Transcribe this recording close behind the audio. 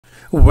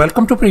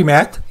Welcome to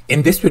PreMath.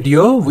 In this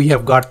video, we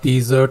have got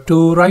these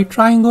two right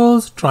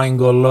triangles,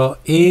 triangle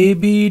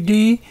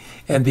ABD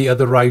and the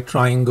other right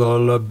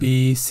triangle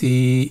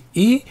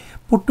BCE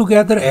put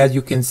together, as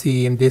you can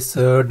see in this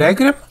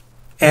diagram.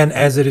 And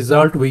as a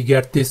result, we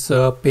get this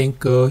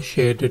pink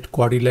shaded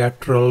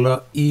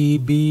quadrilateral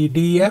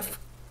EBDF,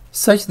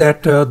 such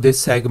that this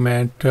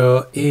segment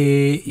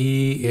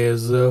AE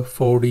is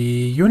 40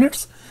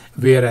 units,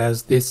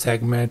 whereas this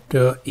segment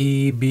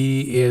EB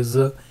is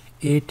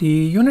 80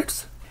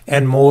 units,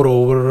 and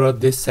moreover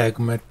this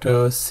segment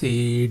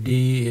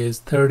CD is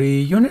 30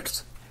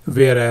 units,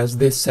 whereas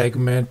this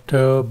segment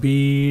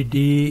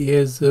BD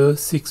is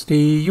 60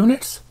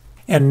 units.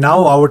 And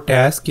now our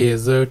task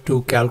is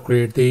to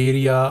calculate the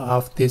area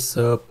of this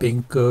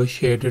pink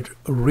shaded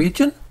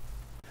region.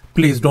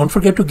 Please don't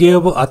forget to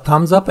give a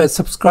thumbs up and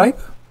subscribe,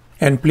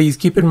 and please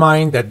keep in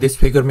mind that this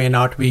figure may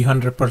not be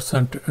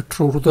 100%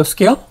 true to the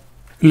scale.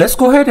 Let's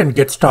go ahead and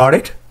get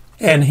started.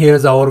 And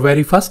here's our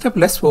very first step.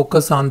 Let's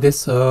focus on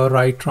this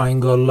right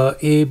triangle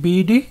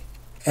ABD,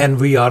 and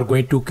we are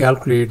going to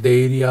calculate the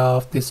area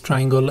of this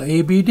triangle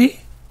ABD.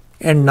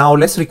 And now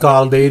let's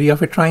recall the area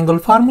of a triangle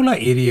formula.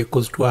 Area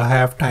equals to a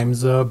half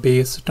times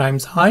base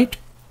times height.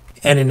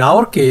 And in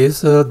our case,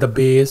 the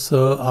base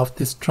of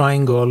this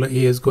triangle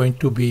is going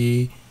to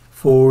be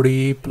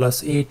 40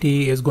 plus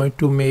 80 is going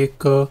to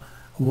make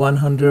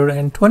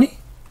 120.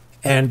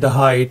 And the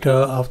height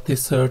of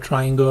this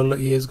triangle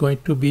is going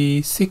to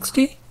be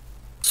 60.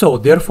 So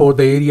therefore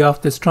the area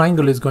of this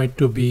triangle is going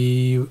to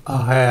be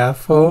a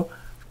half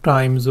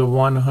times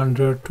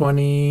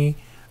 120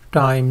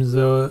 times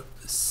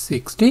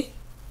 60.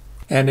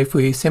 And if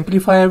we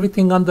simplify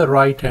everything on the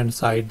right hand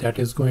side, that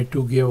is going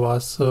to give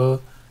us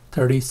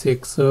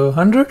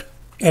 3600.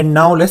 And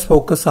now let's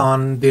focus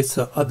on this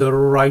other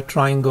right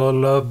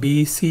triangle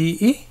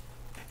BCE.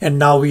 And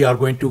now we are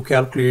going to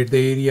calculate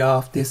the area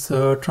of this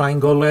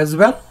triangle as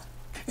well.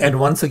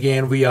 And once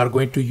again, we are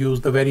going to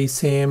use the very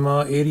same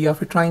area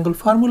of a triangle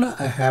formula,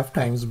 a half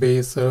times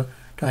base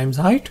times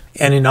height.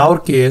 And in our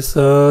case,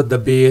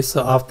 the base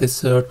of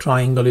this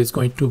triangle is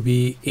going to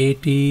be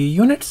 80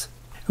 units,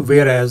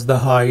 whereas the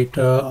height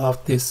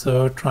of this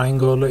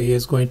triangle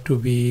is going to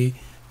be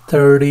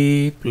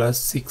 30 plus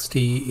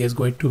 60 is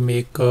going to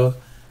make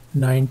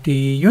 90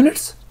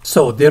 units.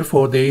 So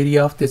therefore, the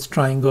area of this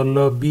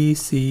triangle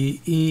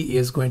BCE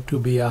is going to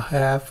be a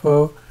half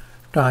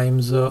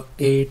times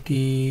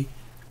 80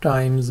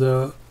 times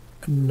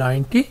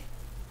 90.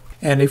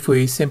 And if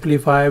we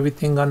simplify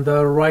everything on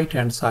the right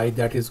hand side,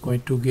 that is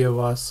going to give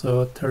us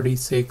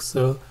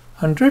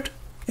 3600.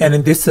 And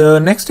in this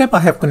next step,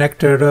 I have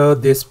connected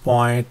this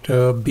point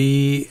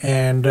B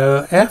and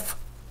F.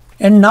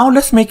 And now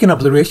let's make an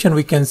observation.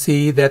 We can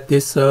see that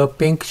this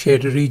pink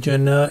shaded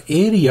region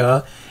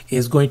area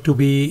is going to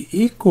be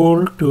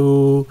equal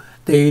to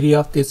the area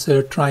of this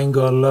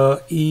triangle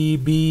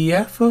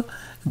EBF,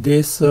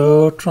 this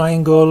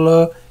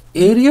triangle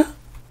area,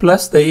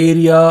 plus the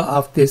area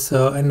of this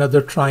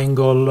another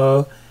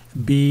triangle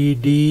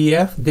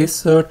BDF,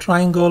 this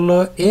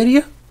triangle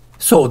area.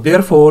 So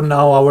therefore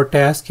now our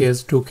task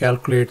is to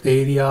calculate the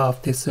area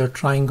of this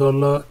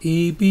triangle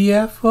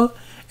EBF,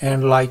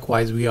 and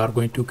likewise we are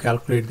going to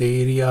calculate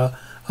the area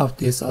of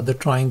this other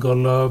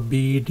triangle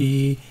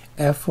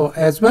BDF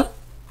as well.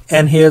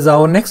 And here's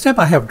our next step.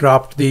 I have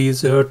dropped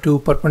these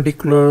two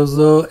perpendiculars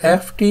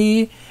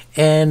FT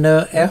and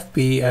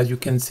FP, as you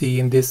can see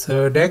in this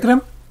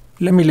diagram.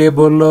 Let me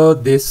label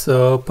this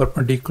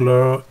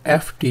perpendicular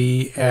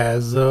FT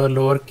as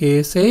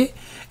lowercase a,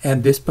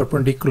 and this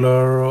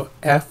perpendicular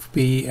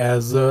FP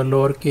as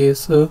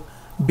lowercase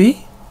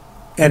b.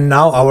 And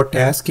now our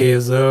task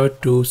is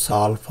to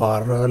solve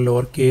for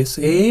lowercase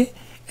a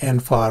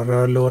and for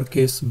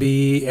lowercase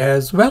b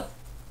as well.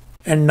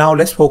 And now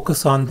let's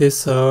focus on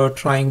this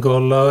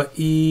triangle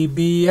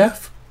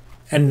EBF.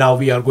 And now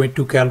we are going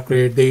to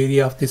calculate the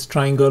area of this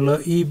triangle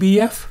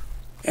EBF.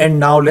 And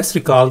now let's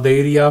recall the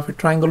area of a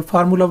triangle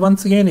formula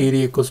once again.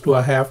 Area equals to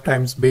a half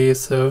times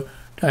base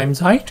times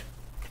height.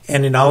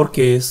 And in our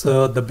case,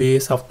 the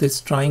base of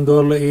this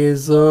triangle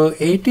is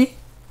 80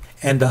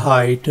 and the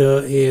height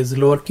is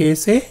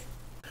lowercase a.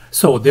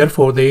 So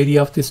therefore the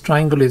area of this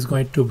triangle is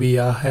going to be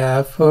a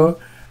half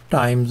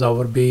times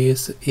our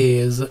base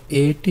is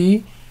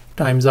 80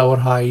 times our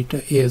height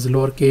is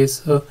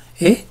lowercase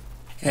a.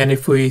 And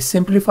if we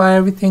simplify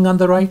everything on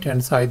the right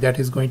hand side, that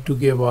is going to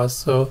give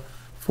us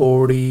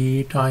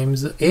 40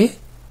 times a.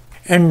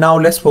 And now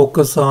let's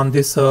focus on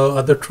this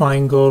other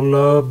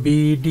triangle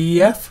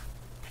BDF.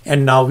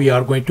 And now we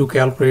are going to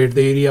calculate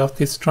the area of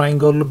this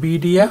triangle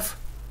BDF.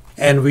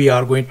 And we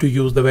are going to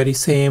use the very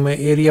same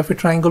area of a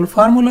triangle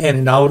formula. And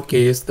in our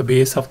case, the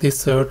base of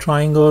this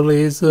triangle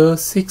is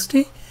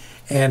 60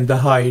 and the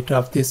height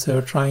of this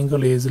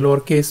triangle is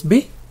lowercase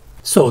b.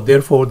 So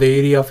therefore the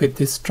area of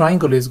this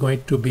triangle is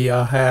going to be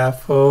a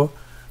half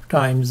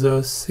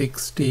times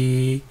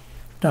 60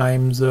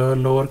 times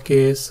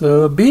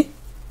lowercase b.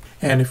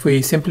 And if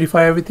we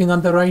simplify everything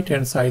on the right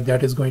hand side,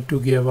 that is going to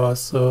give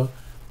us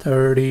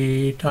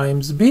 30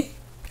 times b.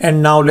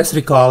 And now let's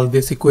recall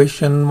this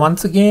equation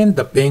once again.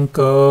 The pink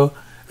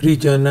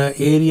region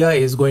area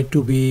is going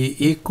to be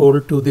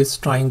equal to this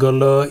triangle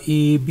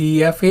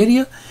EBF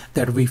area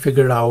that we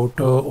figured out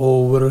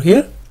over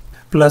here,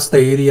 plus the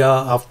area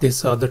of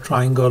this other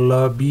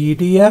triangle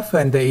BDF,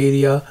 and the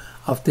area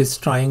of this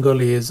triangle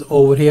is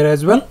over here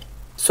as well.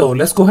 So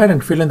let's go ahead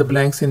and fill in the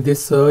blanks in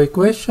this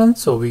equation.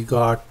 So we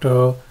got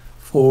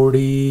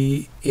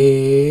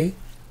 40A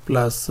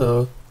plus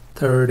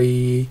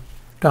 30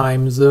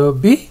 times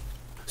B.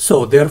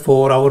 So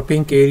therefore our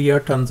pink area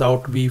turns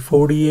out to be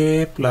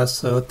 40A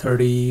plus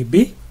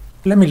 30B.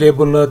 Let me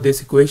label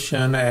this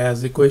equation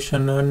as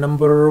equation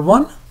number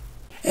 1.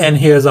 And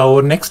here's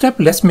our next step.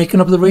 Let's make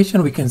an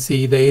observation. We can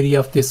see the area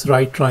of this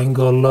right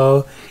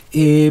triangle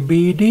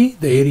ABD.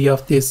 The area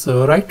of this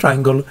right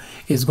triangle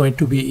is going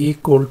to be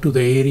equal to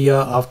the area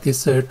of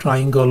this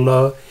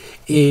triangle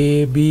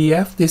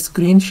ABF, this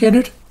green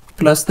shaded,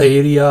 plus the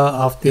area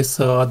of this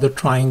other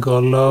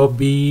triangle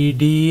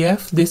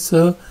BDF, this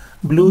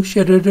blue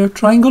shaded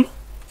triangle.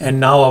 And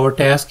now our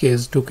task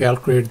is to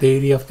calculate the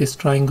area of this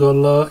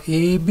triangle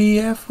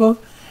ABF,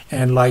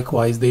 and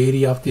likewise the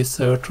area of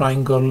this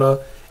triangle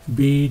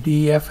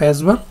BDF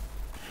as well.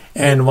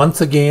 And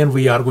once again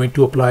we are going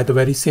to apply the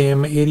very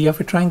same area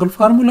of a triangle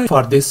formula.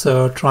 For this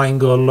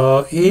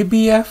triangle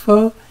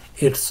ABF,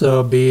 its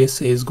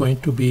base is going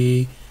to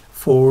be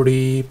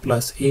 40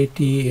 plus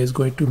 80 is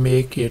going to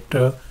make it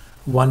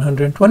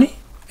 120,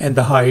 and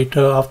the height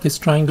of this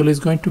triangle is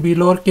going to be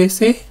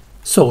lowercase a.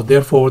 So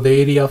therefore the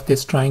area of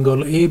this triangle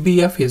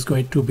ABF is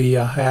going to be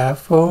a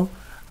half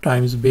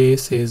times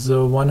base is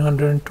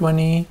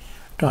 120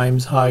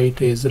 times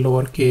height is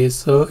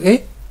lowercase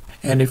a.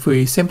 And if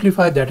we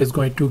simplify, that is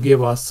going to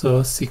give us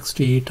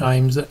 60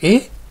 times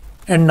a.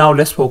 And now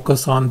let's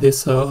focus on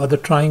this other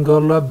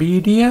triangle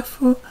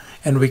BDF,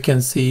 and we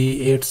can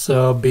see its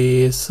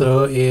base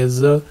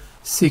is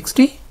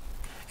 60,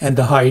 and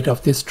the height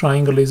of this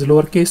triangle is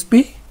lowercase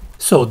b.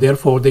 So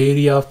therefore the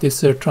area of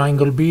this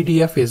triangle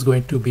BDF is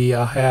going to be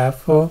a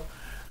half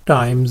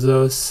times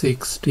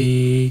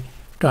 60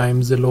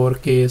 times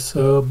lowercase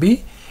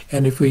b.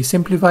 And if we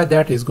simplify,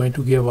 that is going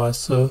to give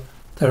us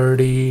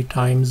 30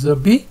 times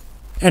b.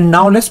 And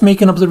now let's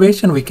make an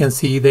observation. We can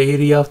see the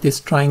area of this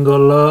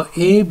triangle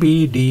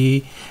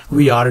ABD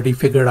we already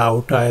figured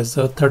out as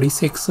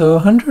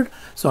 3600.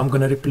 So I'm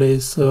going to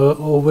replace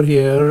over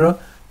here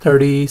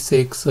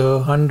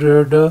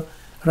 3600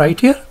 right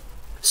here.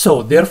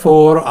 So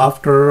therefore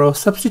after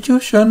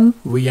substitution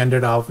we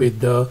ended up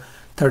with the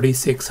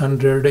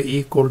 3600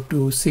 equal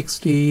to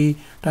 60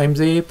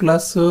 times A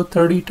plus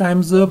 30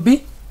 times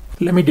B.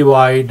 Let me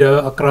divide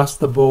across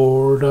the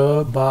board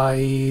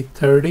by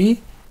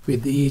 30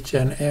 with each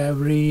and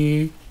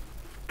every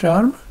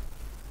term.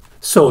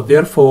 So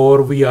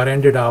therefore we are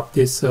ended up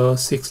this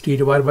 60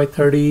 divided by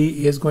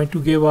 30 is going to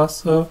give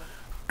us 2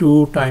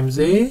 times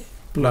A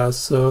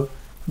plus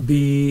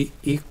B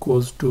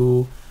equals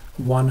to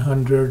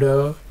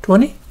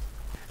 120.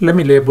 Let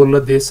me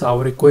label this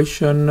our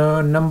equation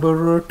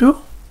number 2.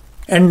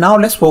 And now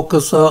let's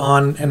focus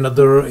on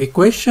another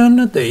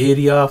equation. The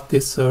area of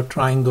this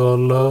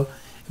triangle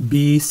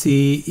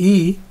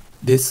BCE,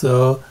 this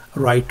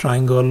right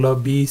triangle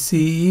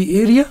BCE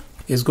area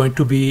is going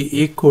to be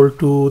equal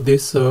to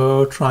this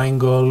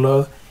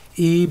triangle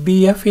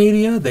EBF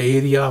area, the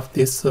area of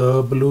this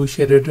blue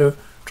shaded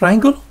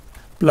triangle,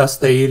 plus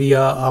the area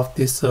of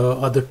this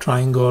other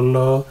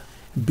triangle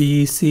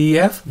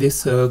BCF,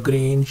 this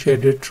green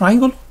shaded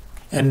triangle.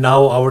 And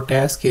now our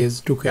task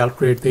is to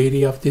calculate the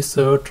area of this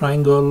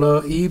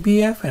triangle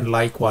EBF, and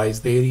likewise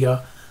the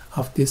area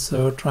of this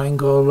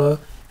triangle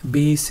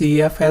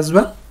BCF as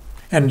well.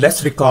 And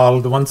let's recall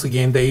once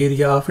again the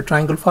area of a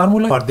triangle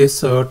formula. For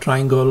this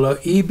triangle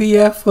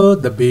EBF,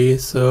 the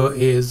base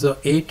is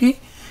 80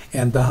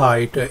 and the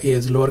height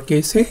is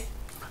lowercase a.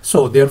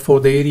 So therefore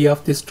the area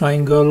of this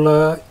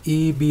triangle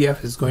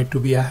EBF is going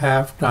to be a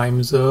half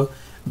times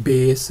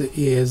base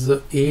is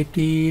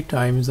 80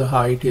 times the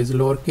height is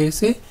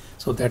lowercase a.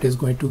 So that is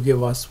going to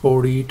give us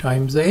 40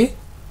 times a.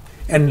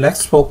 And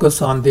let's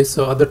focus on this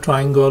other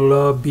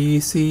triangle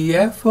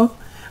BCF.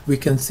 We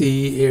can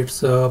see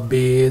its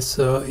base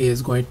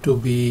is going to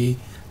be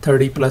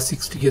 30 plus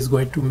 60 is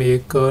going to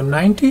make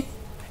 90,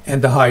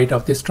 and the height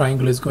of this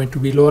triangle is going to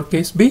be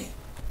lowercase b.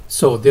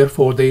 So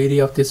therefore the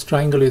area of this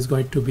triangle is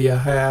going to be a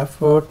half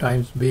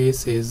times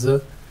base is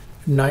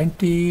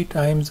 90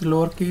 times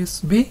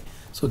lowercase b.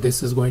 So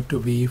this is going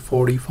to be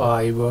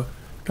 45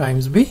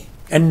 times b.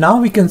 And now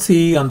we can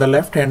see on the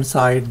left hand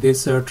side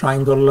this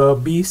triangle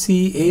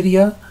BC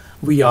area.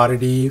 We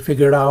already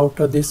figured out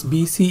this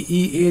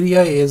BCE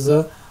area is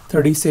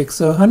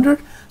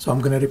 3600. So I'm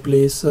going to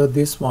replace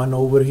this one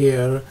over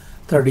here,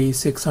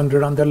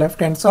 3600 on the left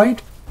hand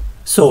side.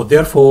 So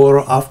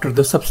therefore after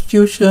the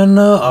substitution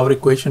our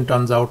equation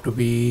turns out to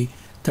be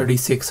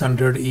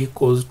 3600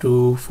 equals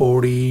to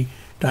 40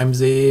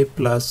 times A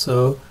plus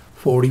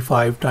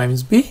 45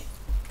 times B.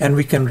 And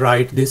we can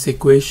write this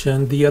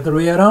equation the other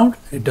way around.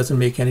 It doesn't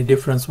make any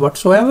difference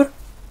whatsoever.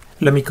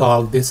 Let me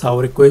call this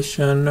our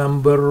equation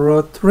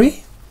number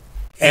 3.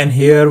 And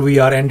here we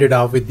are ended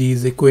up with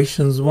these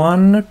equations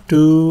 1,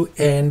 2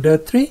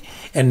 and 3.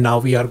 And now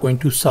we are going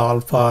to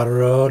solve for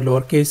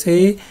lowercase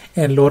a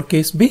and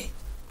lowercase b.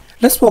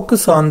 Let's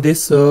focus on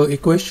this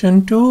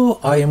equation 2.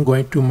 I am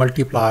going to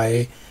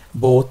multiply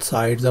both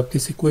sides of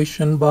this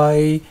equation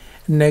by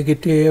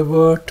negative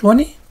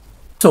 20.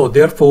 So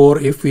therefore,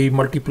 if we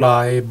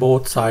multiply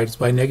both sides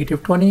by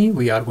negative 20,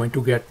 we are going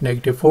to get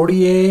negative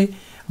 40a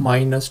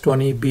minus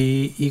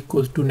 20b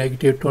equals to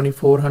negative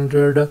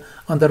 2400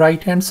 on the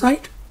right hand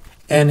side.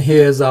 And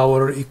here's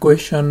our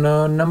equation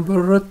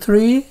number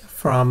 3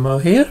 from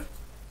here.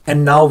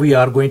 And now we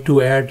are going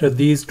to add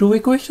these two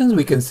equations.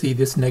 We can see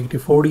this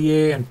negative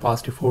 40a and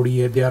positive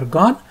 40a, they are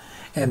gone.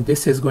 And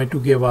this is going to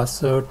give us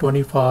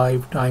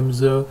 25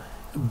 times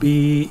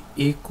b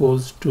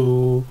equals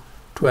to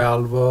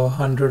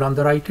 1200 on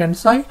the right hand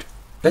side.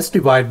 Let's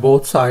divide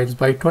both sides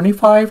by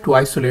 25 to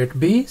isolate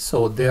b.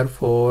 So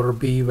therefore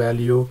b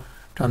value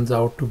turns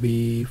out to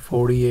be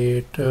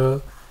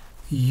 48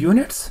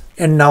 units.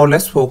 And now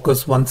let's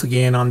focus once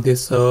again on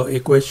this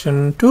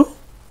equation 2.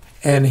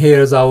 And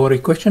here's our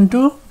equation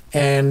 2.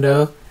 And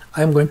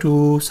I'm going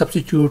to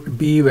substitute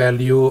b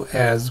value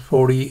as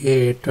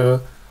 48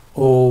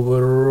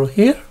 over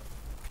here.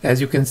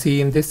 As you can see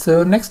in this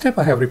next step,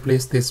 I have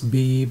replaced this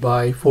b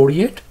by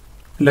 48.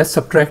 Let's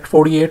subtract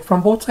 48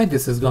 from both sides.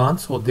 This is gone.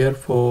 So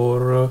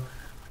therefore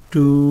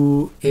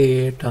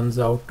 2a turns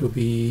out to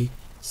be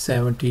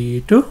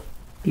 72.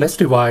 Let's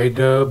divide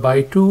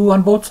by 2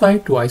 on both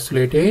sides to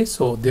isolate a.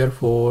 So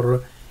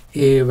therefore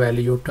a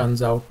value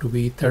turns out to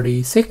be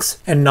 36.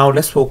 And now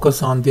let's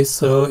focus on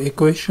this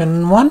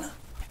equation 1.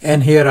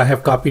 And here I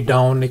have copied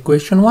down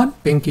equation 1.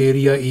 Pink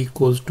area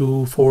equals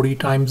to 40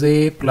 times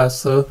a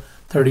plus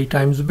 30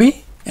 times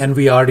b. And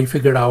we already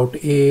figured out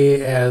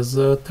a as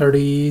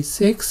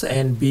 36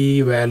 and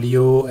b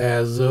value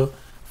as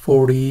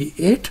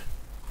 48,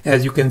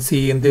 as you can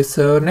see in this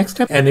next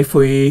step. And if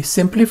we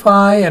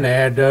simplify and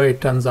add,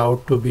 it turns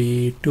out to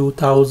be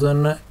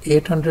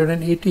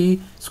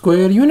 2880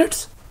 square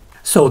units.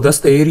 So thus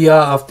the area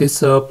of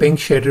this pink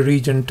shaded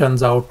region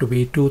turns out to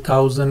be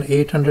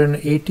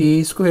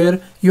 2880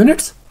 square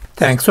units.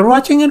 Thanks for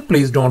watching, and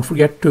please don't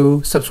forget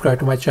to subscribe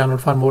to my channel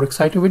for more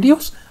exciting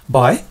videos.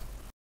 Bye.